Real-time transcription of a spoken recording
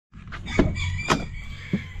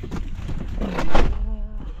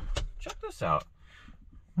this out.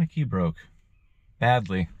 My key broke.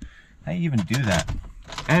 Badly. How do you even do that?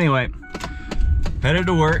 Anyway, headed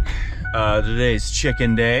to work. Today's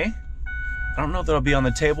chicken day. I don't know if that'll be on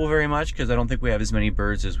the table very much because I don't think we have as many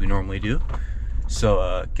birds as we normally do.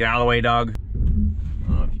 So get out of the way, dog. I don't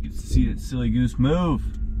know if you can see that silly goose move.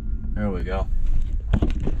 There we go.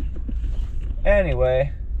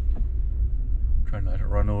 Anyway, trying not to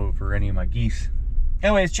run over any of my geese.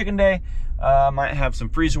 Anyway, it's chicken day. Might have some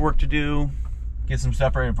freezer work to do. Get some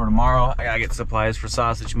stuff ready for tomorrow. I gotta get supplies for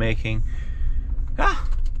sausage making. Got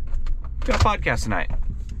a podcast tonight.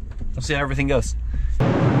 We'll see how everything goes.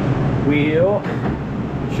 Wheel.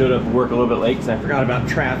 Showed up to work a little bit late because I forgot about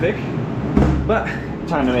traffic. But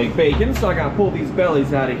time to make bacon, so I gotta pull these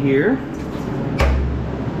bellies out of here.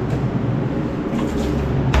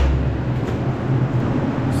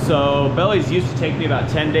 So bellies used to take me about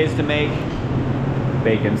 10 days to make.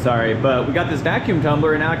 Bacon, sorry, but we got this vacuum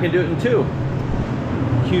tumbler and now I can do it in 2.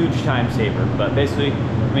 Huge time saver. But basically,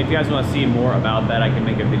 I mean, if you guys want to see more about that, I can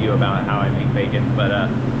make a video about how I make bacon. But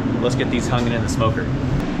let's get these hung in the smoker.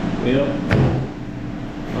 Well,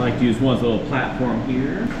 I like to use one's little platform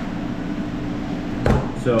here.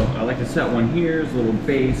 So I like to set one here as a little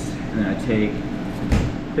base, and then I take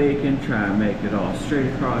bacon, try to make it all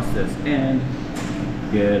straight across this end.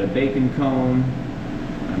 Get a bacon cone.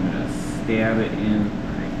 I'm gonna stab it in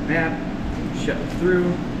like that, shut it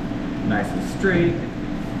through, nice and straight.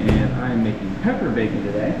 And I'm making pepper bacon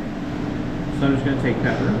today. So I'm just gonna take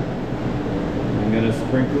pepper. I'm gonna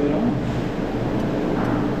sprinkle it on.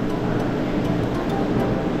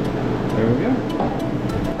 There we go.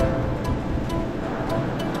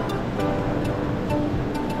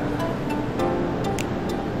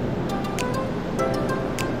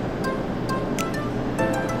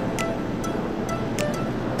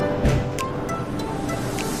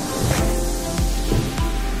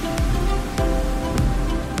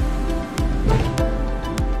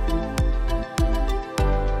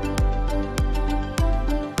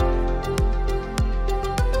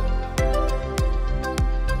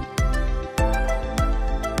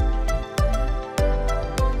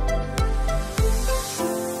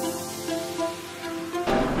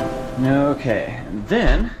 Okay, and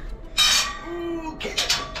then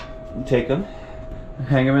take them,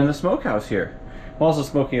 hang them in the smokehouse here. I'm also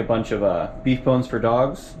smoking a bunch of beef bones for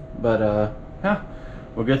dogs, but yeah,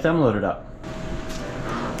 we'll get them loaded up.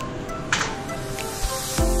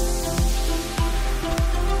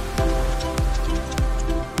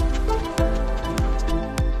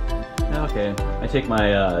 Okay, I take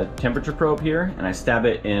my temperature probe here and I stab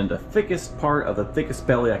it in the thickest part of the thickest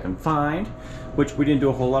belly I can find, which we didn't do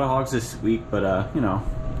a whole lot of hogs this week, but you know,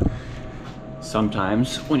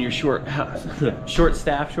 sometimes when you're short-staffed,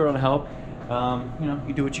 short on help, you know,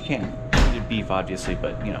 you do what you can. You did beef, obviously,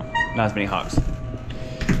 but you know, not as many hogs.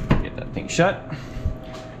 Get that thing shut.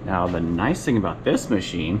 Now, the nice thing about this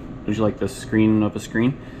machine, would you like the screen of a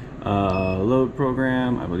screen? Load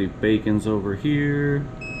program, I believe bacon's over here.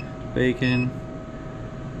 Bacon.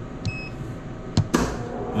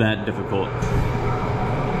 That difficult.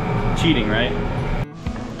 Cheating, right?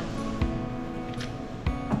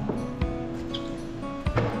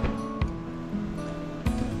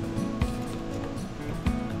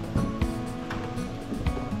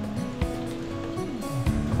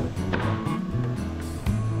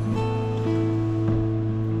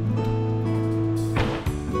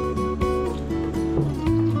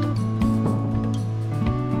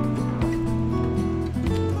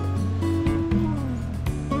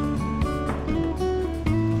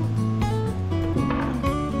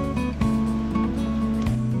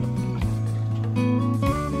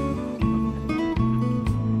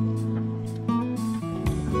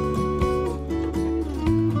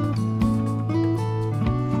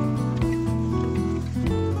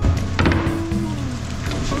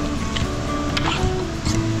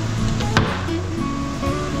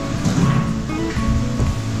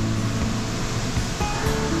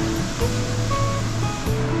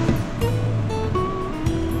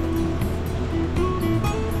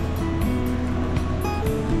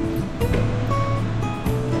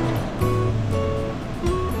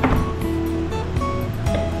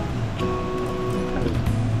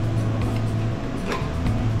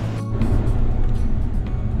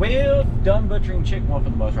 Well, done butchering chicken, well, for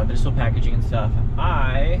the most part. They're still packaging and stuff.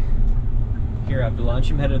 Here after lunch,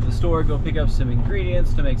 I'm headed to the store, go pick up some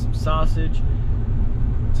ingredients to make some sausage.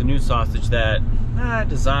 It's a new sausage that I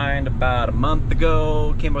designed about a month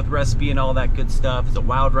ago. Came up with a recipe and all that good stuff. It's a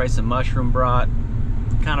wild rice and mushroom broth.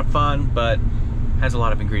 Kind of fun, but has a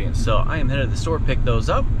lot of ingredients. So I am headed to the store, pick those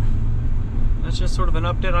up. That's just sort of an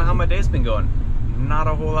update on how my day's been going. Not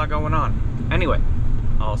a whole lot going on. Anyway,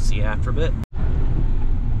 I'll see you after a bit.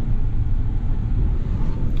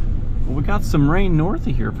 Well, we got some rain north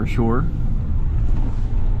of here for sure.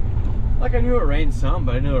 Like, I knew it rained some,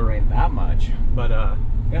 but I knew it rained that much. But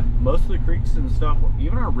yeah, most of the creeks and stuff,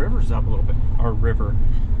 even our river's up a little bit. Our river,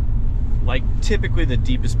 like typically the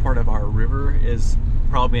deepest part of our river is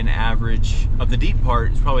probably an average, of the deep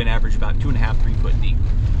part, it's probably an average about 2.5 to 3 foot deep.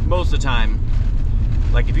 Most of the time,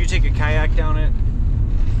 like if you take a kayak down it,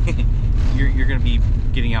 you're gonna be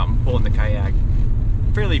getting out and pulling the kayak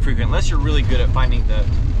fairly frequent, unless you're really good at finding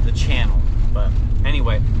the channel. But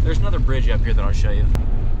anyway, there's another bridge up here that I'll show you.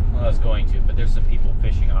 Well, I was going to, but there's some people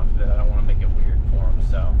fishing off of it. I don't want to make it weird for them,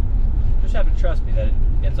 so just have to trust me that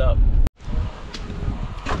it's up.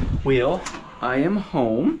 Well, I am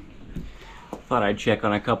home. Thought I'd check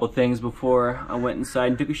on a couple things before I went inside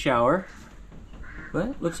and took a shower.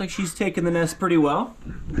 But looks like she's taking the nest pretty well.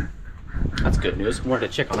 That's good news. Wanted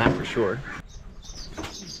to check on that for sure.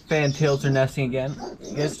 Fantails are nesting again.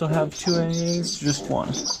 You guys still have 2 eggs? Just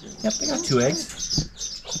 1. Yep, they got 2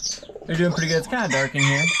 eggs. They're doing pretty good. It's kind of dark in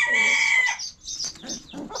here.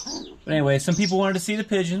 But anyway, some people wanted to see the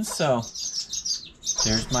pigeons, so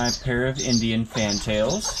there's my pair of Indian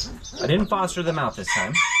fantails. I didn't foster them out this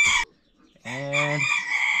time. And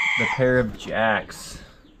the pair of jacks.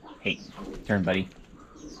 Hey, turn, buddy.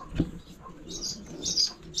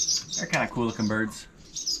 They're kind of cool looking birds.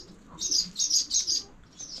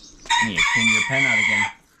 I need to clean your pen out again.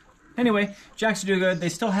 Anyway, jacks are doing good. They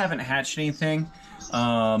still haven't hatched anything.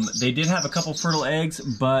 They did have a couple fertile eggs,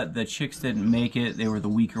 but the chicks didn't make it. They were the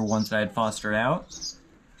weaker ones that I had fostered out.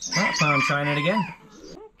 Well, I plan on trying it again.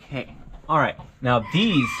 Okay. All right. Now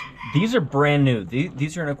these are brand new.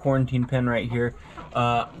 These are in a quarantine pen right here.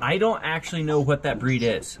 I don't actually know what that breed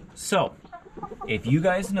is. So, if you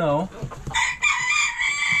guys know,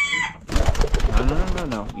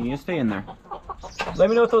 no. You need to stay in there. Let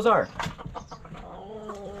me know what those are.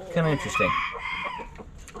 Kind of interesting.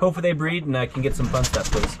 Hopefully they breed and I can get some fun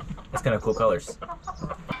stuff, because it's kind of cool colors.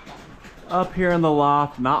 Up here in the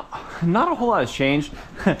loft, not a whole lot has changed.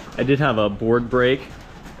 I did have a board break,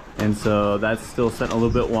 and so that's still setting a little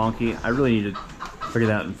bit wonky. I really need to figure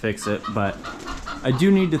that out and fix it, but I do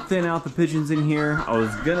need to thin out the pigeons in here. I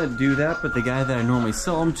was gonna do that, but the guy that I normally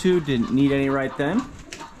sell them to didn't need any right then.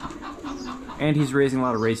 And he's raising a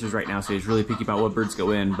lot of racers right now, so he's really picky about what birds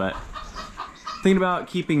go in, but thinking about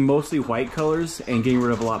keeping mostly white colors and getting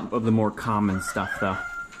rid of a lot of the more common stuff though.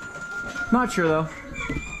 Not sure though.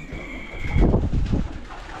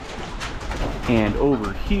 And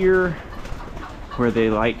over here, where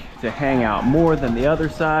they like to hang out more than the other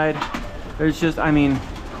side, there's just, I mean,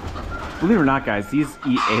 believe it or not guys, these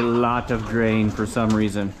eat a lot of grain for some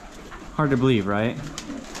reason. Hard to believe, right?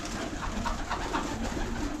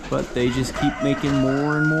 But they just keep making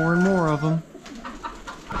more and more and more of them.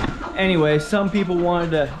 Anyway, some people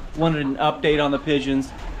wanted an update on the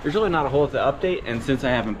pigeons. There's really not a whole lot to update, and since I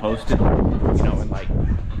haven't posted, you know, in like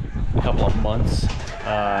a couple of months,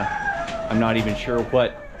 I'm not even sure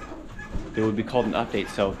what it would be called an update.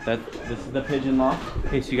 So this is the pigeon loft, in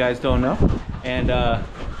case you guys don't know. And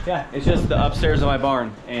yeah, it's just the upstairs of my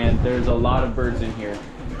barn, and there's a lot of birds in here.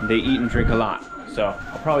 They eat and drink a lot. So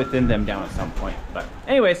I'll probably thin them down at some point. But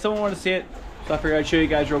anyway, someone wanted to see it, so I figured I'd show you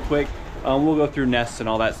guys real quick. We'll go through nests and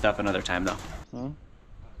all that stuff another time though.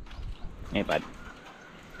 Hey bud.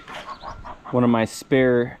 One of my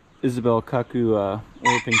spare Isabel Kaku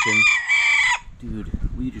Orpingtons. Dude,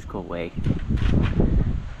 will you just go away?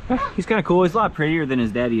 He's kind of cool. He's a lot prettier than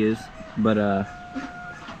his daddy is, but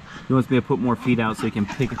he wants me to put more feet out so he can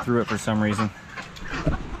pick through it for some reason.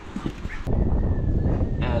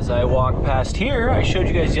 As I walk past here, I showed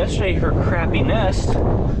you guys yesterday her crappy nest.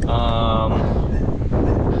 Ow!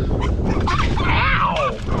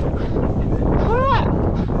 What?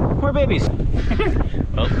 More babies.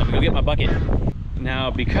 Well, I'm gonna go get my bucket. Now,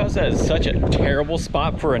 because that is such a terrible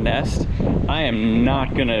spot for a nest, I am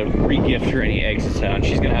not gonna re-gift her any eggs this time.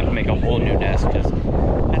 She's gonna have to make a whole new nest, because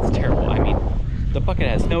that's terrible. I mean, the bucket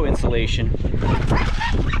has no insulation.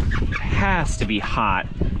 It has to be hot.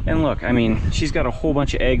 And look, I mean, she's got a whole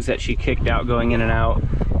bunch of eggs that she kicked out going in and out.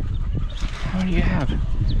 What do you have?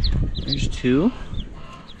 There's 2.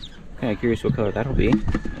 Kind of curious what color that'll be.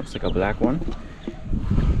 Looks like a black one.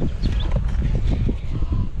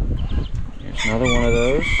 There's another one of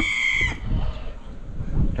those.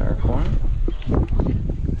 Dark one.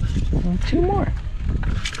 And 2 more.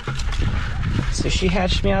 So she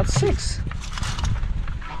hatched me out 6.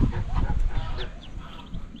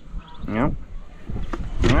 Yep.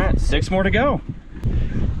 All right, 6 more to go.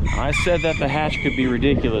 I said that the hatch could be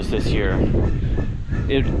ridiculous this year.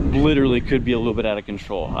 It literally could be a little bit out of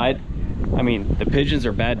control. I mean, the pigeons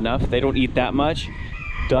are bad enough. They don't eat that much.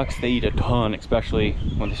 Ducks, they eat a ton, especially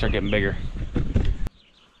when they start getting bigger.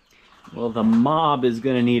 Well, the mob is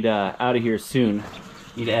gonna need out of here soon.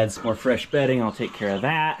 Need to add some more fresh bedding. I'll take care of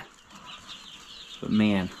that. But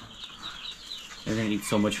man, they're gonna eat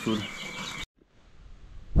so much food.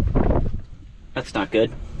 That's not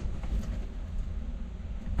good.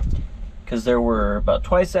 Because there were about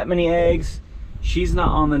twice that many eggs. She's not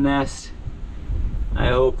on the nest. I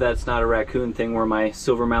hope that's not a raccoon thing where my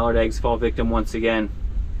silver mallard eggs fall victim once again.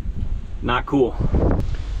 Not cool.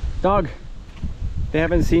 Dog, they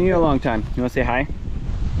haven't seen you in a long time. You wanna say hi?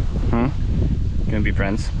 Huh? Gonna be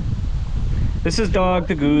friends. This is Dog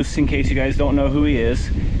the goose, in case you guys don't know who he is.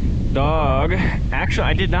 Dog, actually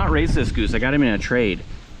I did not raise this goose. I got him in a trade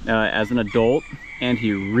as an adult, and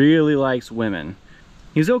he really likes women.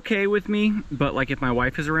 He's okay with me, but like if my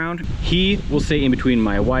wife is around, he will stay in between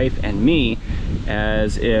my wife and me,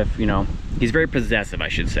 as if, you know, he's very possessive, I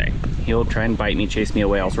should say. He'll try and bite me, chase me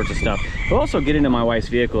away, all sorts of stuff. He'll also get into my wife's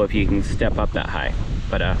vehicle if he can step up that high.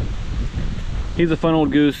 But he's a fun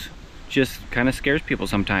old goose, just kind of scares people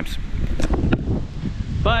sometimes.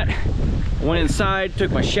 But I went inside,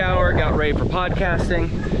 took my shower, got ready for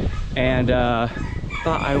podcasting, and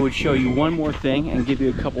thought I would show you one more thing and give you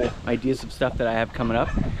a couple ideas of stuff that I have coming up.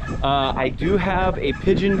 I do have a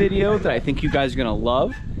pigeon video that I think you guys are gonna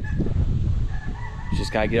love.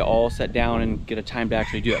 Just gotta get it all set down and get a time to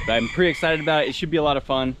actually do it. But I'm pretty excited about it. It should be a lot of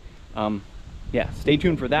fun. Yeah, stay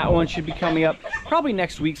tuned for that one. Should be coming up probably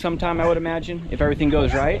next week sometime, I would imagine, if everything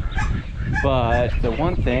goes right. But the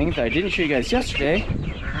one thing that I didn't show you guys yesterday,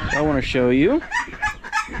 that I want to show you,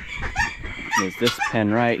 is this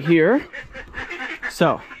pen right here.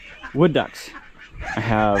 So, wood ducks. I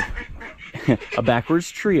have a backwards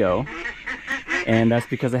trio, and that's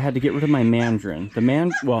because I had to get rid of my mandarin.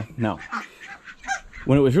 Well, no.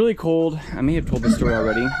 When it was really cold, I may have told this story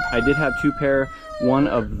already, I did have two pair. One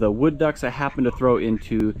of the wood ducks I happened to throw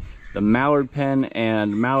into the mallard pen,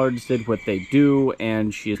 and mallards did what they do,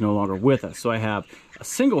 and she is no longer with us. So I have a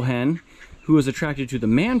single hen who was attracted to the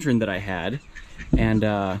mandarin that I had, and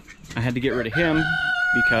I had to get rid of him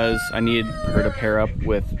because I needed her to pair up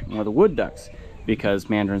with one of the wood ducks, because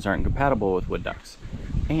mandarins aren't compatible with wood ducks.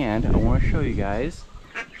 And I want to show you guys.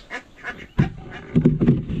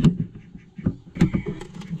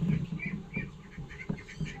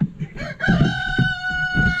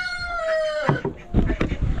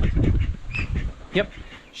 Yep,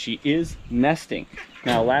 she is nesting.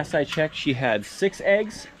 Now, last I checked, she had 6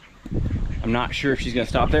 eggs. I'm not sure if she's gonna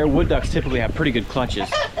stop there. Wood ducks typically have pretty good clutches,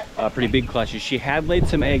 pretty big clutches. She had laid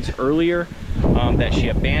some eggs earlier that she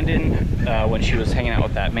abandoned when she was hanging out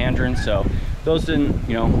with that mandarin. So those didn't,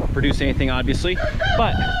 you know, produce anything, obviously.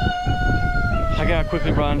 But I gotta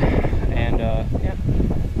quickly run, and yeah,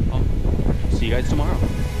 I'll see you guys tomorrow.